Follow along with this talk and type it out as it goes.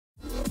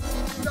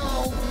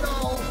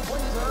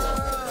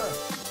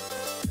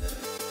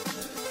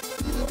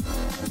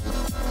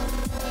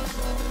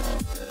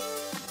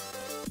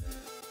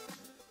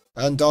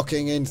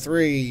Undocking in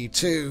 3,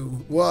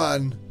 2,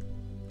 1.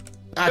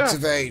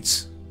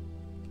 Activate.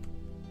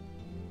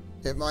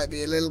 It might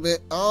be a little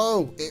bit...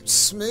 Oh, it's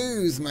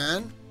smooth,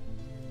 man.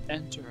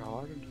 Enter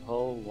hardened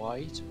hull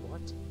white.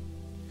 What?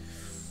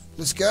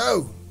 Let's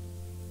go.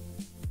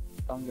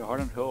 Your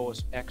hardened hull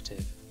was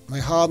active. My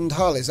hardened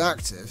hull is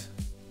active.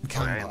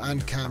 And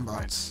Right.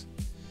 cambots.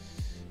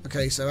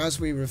 Okay, so as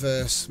we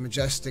reverse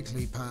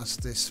majestically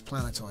past this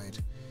planetoid,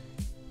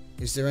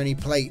 is there any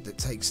plate that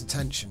takes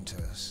attention to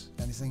us?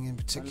 Anything in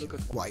particular?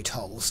 White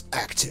hulls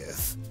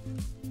active.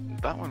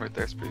 That one right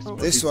there is pretty smooth.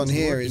 This one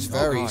here is working.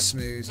 Oh, very God.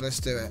 smooth. Let's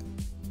do it.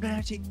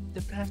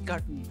 The plant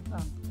got me.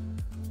 Oh.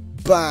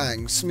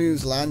 Bang!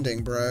 Smooth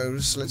landing,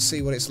 bros. Let's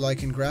see what it's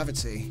like in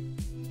gravity.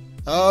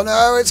 Oh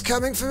no, it's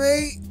coming for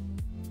me!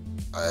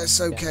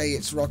 It's okay,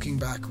 it's rocking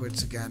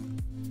backwards again.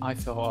 I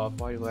thought,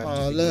 why do I have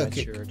Oh, to be look,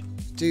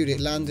 redshirt? Dude, it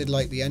landed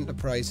like the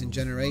Enterprise in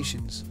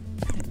Generations.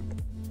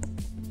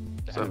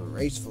 So,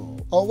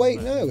 Graceful. Oh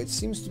wait, no, it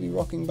seems to be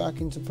rocking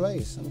back into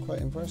place. I'm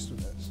quite impressed with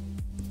this.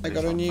 I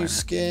got a new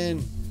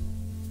skin.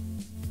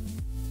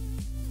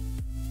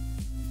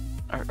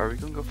 are we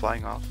gonna go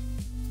flying off?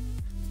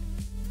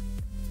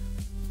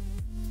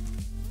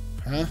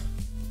 Huh?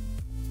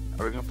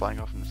 Are we going flying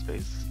off into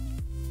space?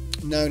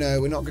 No,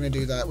 we're not going to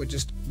do that. We're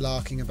just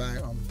larking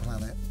about on the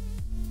planet.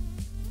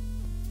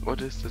 What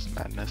is this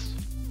madness?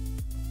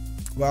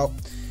 Well,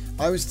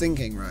 I was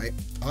thinking, right,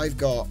 I've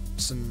got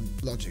some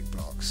logic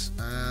blocks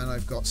and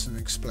I've got some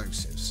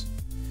explosives.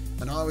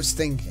 And I was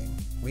thinking,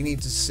 we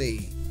need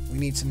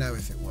to know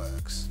if it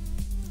works.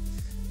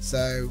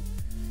 So,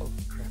 Oh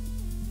crap.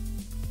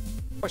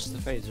 Watch the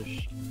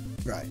phasers.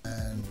 right,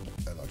 and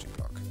a logic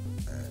block.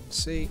 And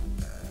C,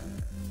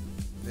 and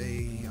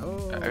V,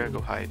 oh, I gotta go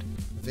hide.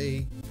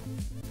 V.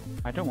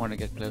 I don't want to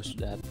get close to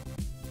that.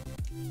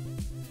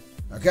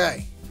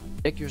 Okay,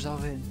 Dig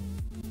yourself in.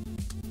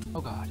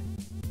 Oh god.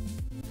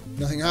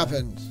 nothing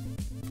happened.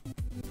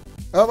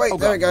 Oh wait, Oh,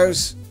 there God. it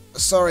goes.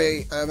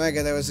 Sorry,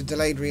 Omega, there was a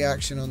delayed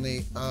reaction on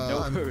the...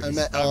 No worries. I'm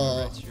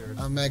a red shirt.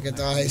 Omega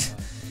died.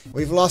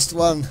 We've lost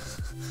one.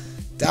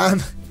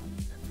 Damn.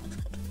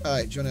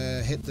 Alright, do you want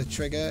to hit the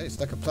trigger? It's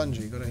like a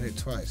plunger, you've got to hit it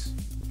twice.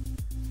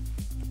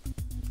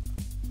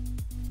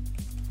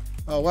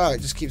 Oh wow,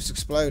 it just keeps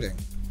exploding.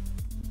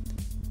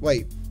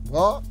 Wait,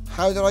 what?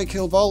 How did I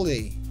kill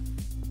Baldy?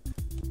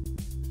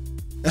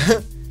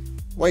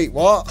 Wait,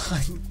 what?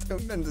 I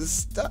don't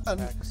understand.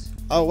 Max.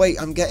 Oh wait,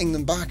 I'm getting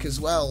them back as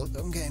well.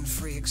 I'm getting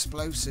free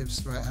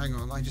explosives. Right, hang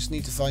on. I just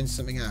need to find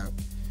something out.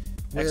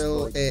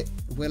 Will it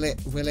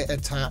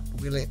attack?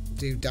 Will it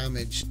do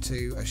damage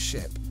to a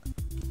ship?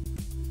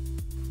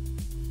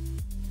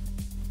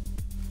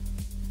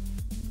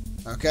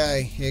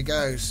 Okay, here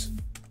goes.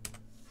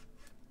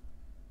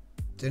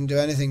 Didn't do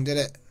anything, did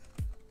it?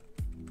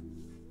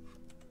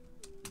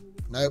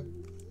 Nope.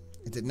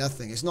 It did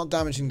nothing. It's not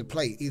damaging the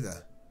plate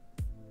either.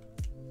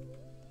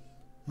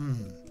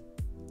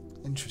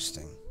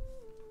 Interesting.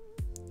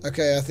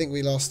 Okay, I think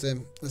we lost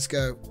him. Let's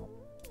go.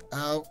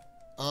 Ow.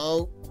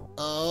 Oh.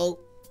 Oh.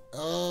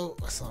 Oh.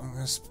 I thought I'm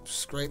going to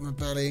scrape my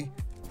belly.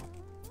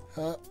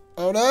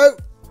 Oh no!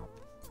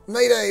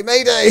 Mayday!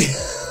 Mayday!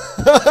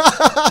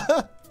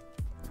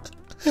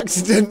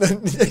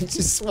 Accidentally, I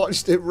just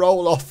watched it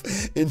roll off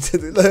into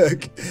the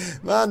look.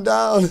 Man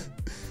down.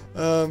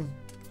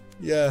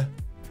 Yeah.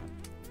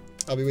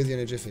 I'll be with you in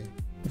a jiffy.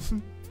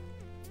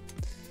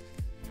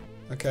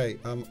 Okay,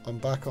 I'm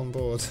back on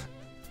board.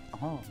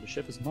 Oh, the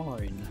ship is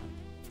mine.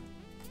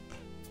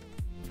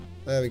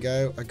 There we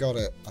go. I got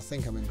it. I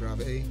think I'm in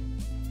gravity.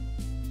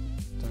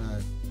 Don't know.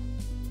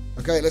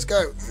 Okay, let's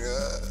go.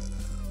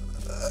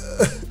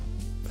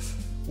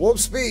 Warp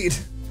speed.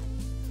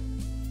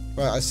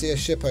 Right, I see a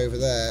ship over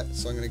there,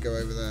 so I'm going to go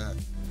over there.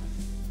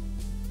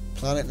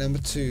 Planet number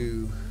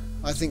 2.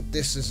 I think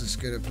this is as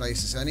good a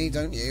place as any,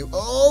 don't you?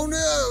 Oh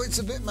no, it's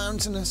a bit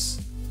mountainous.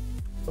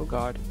 Oh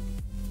god.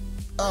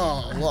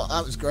 Oh, what?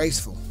 That was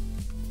graceful.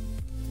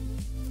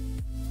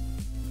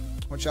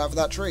 Watch out for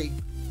that tree.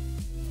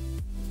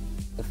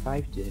 The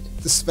 5 did.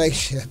 The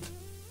spaceship.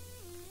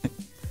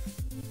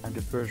 I'm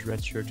the first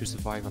red shirt to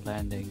survive a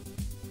landing.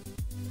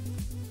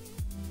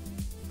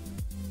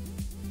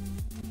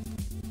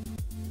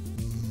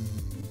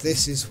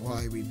 This is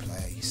why we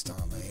play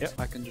Starmade. Yep,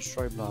 I can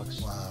destroy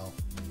blocks. Wow.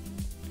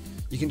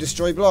 You can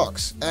destroy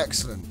blocks.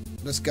 Excellent.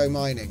 Let's go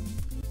mining.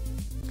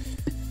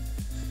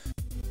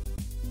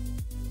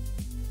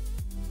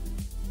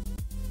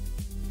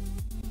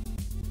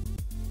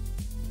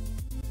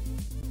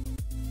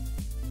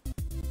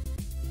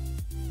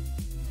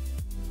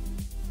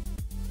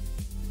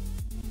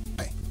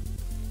 Okay.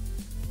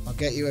 I'll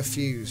get you a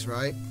fuse,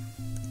 right?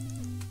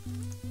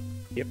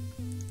 Yep.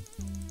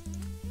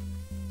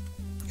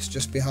 It's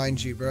just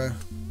behind you, bro.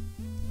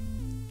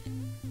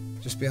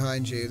 Just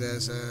behind you,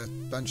 there's a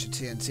bunch of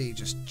TNT.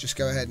 Just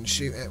go ahead and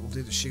shoot it. We'll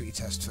do the shooty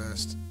test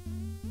first.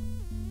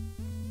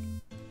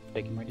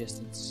 Taking my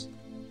distance.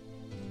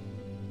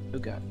 Oh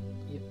god.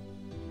 Yep.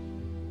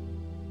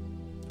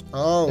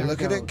 Oh, There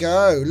look it at it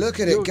goes. go! Look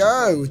at it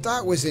go!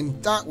 Beautiful.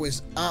 That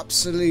was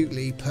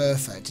absolutely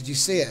perfect. Did you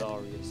see it?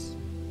 Glorious.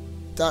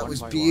 That One was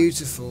by one.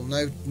 beautiful.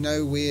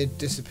 No weird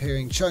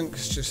disappearing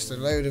chunks. Just a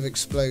load of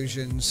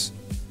explosions.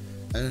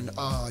 And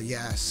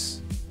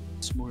yes,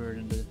 Smoother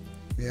than the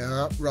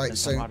yeah. Right. than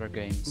So some other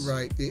games.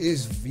 right, it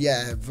is.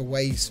 Yeah,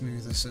 way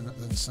smoother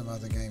than some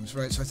other games.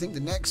 Right. So I think the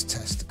next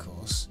test, of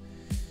course,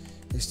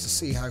 is to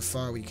see how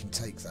far we can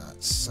take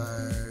that. So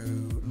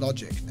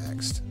logic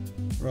next.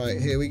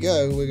 Right, here we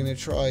go. We're going to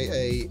try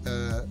a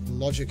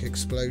logic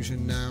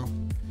explosion now.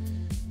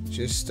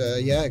 Just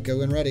yeah, go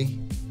when ready.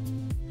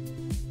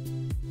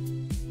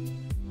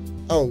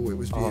 Oh, it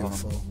was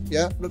beautiful.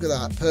 Yeah, look at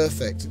that.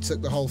 Perfect. It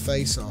took the whole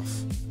face off.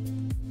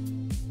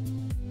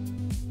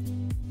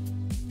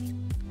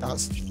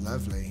 That's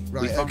lovely.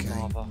 Right, okay.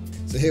 Lava.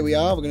 So here we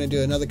are. We're going to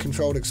do another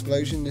controlled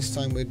explosion. This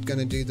time we're going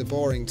to do the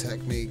boring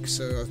technique.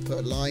 So I've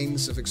put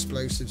lines of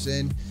explosives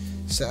in,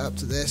 set up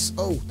to this.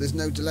 Oh, there's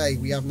no delay.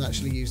 We haven't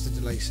actually used the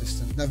delay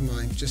system. Never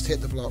mind. Just hit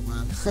the block,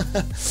 man.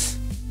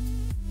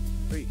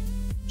 3,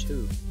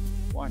 2,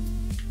 1.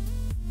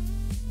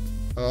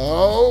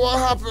 Oh, what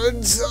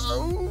happened?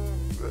 Oh,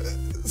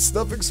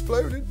 stuff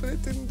exploded, but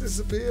it didn't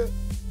disappear.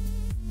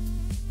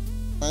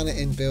 Planet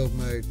in build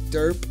mode.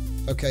 Derp.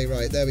 Okay,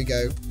 right, there we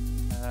go.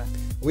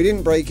 We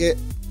didn't break it.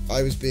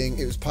 It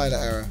was pilot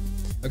error.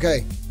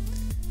 Okay.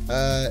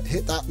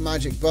 Hit that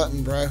magic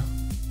button, bro.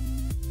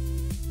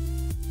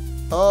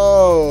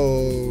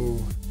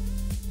 Oh.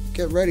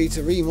 Get ready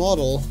to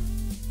remodel.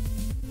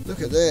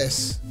 Look at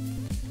this.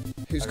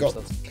 Who's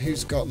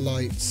got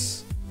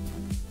lights?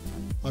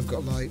 I've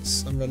got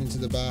lights. I'm running to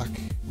the back.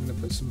 I'm going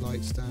to put some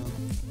lights down.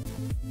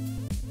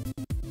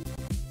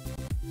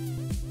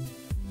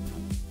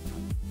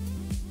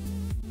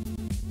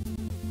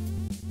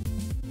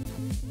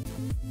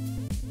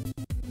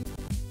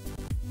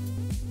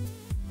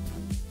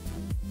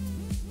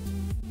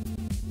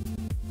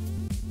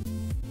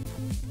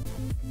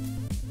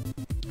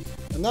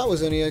 And that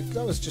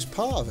was just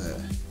part of it.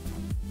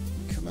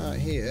 Come out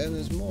here and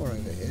there's more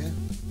over here.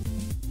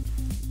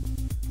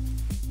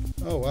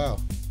 Oh wow.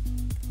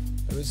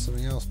 There is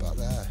something else back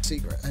there.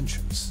 Secret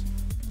entrance.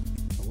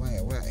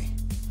 Away.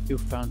 You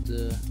found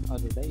the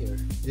other layer.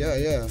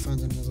 Yeah, I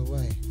found another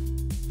way.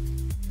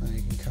 Now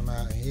you can come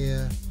out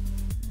here.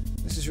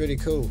 This is really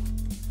cool.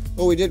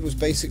 All we did was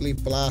basically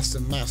blast a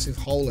massive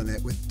hole in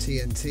it with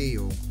TNT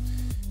or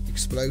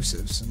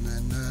explosives, and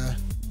then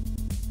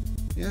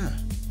yeah.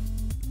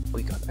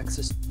 We got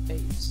access to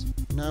space.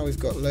 Now we've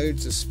got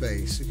loads of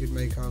space. We could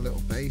make our little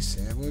base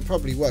here. Well, we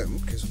probably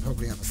won't, because we'll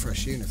probably have a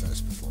fresh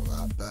universe before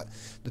that. But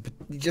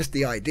just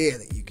the idea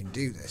that you can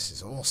do this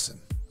is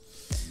awesome.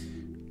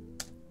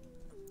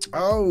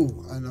 Oh,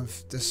 and I'm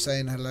just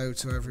saying hello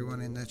to everyone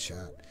in the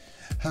chat.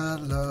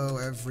 Hello,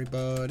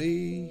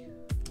 everybody.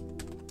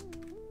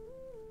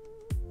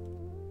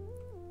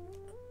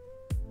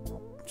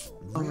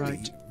 All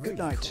right. Good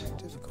night. Quite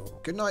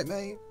difficult. Good night,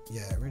 mate.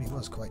 Yeah, it really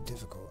was quite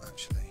difficult,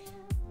 actually.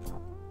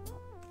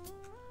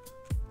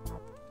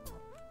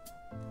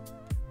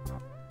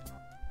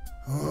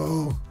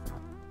 Oh.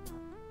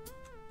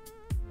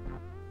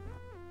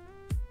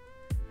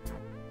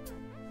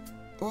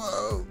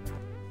 Whoa.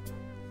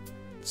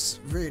 It's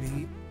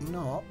really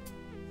not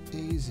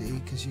easy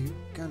because you're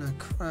gonna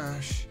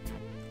crash.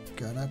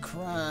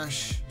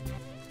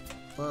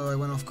 Whoa, I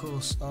went off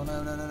course. Oh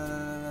no.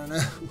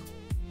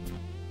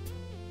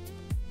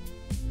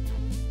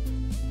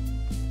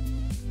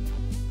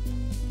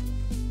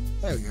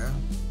 There we go.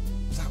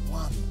 Is that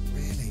one?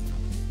 Really?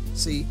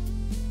 See,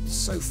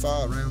 so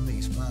far around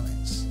these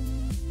planets.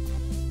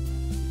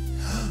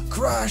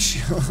 Crash!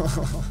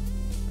 Oh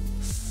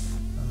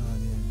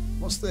dear.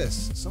 What's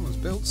this? Someone's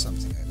built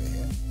something over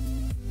here.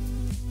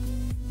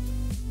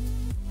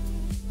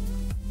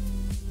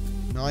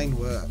 9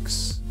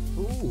 works.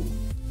 Ooh.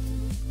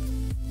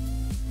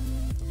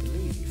 I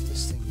believe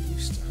this thing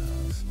used to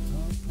have.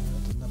 Oh, no,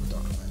 it doesn't have a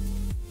dock line.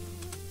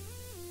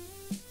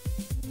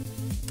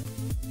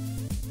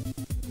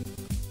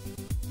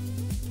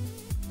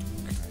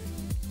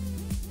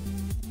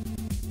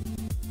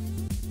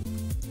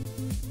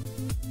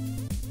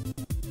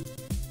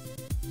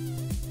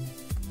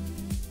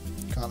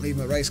 Can't leave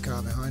my race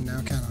car behind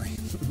now, can I?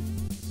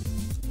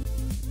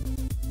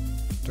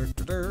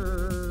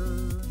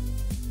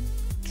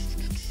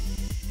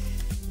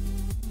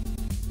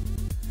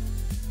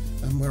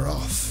 And we're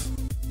off.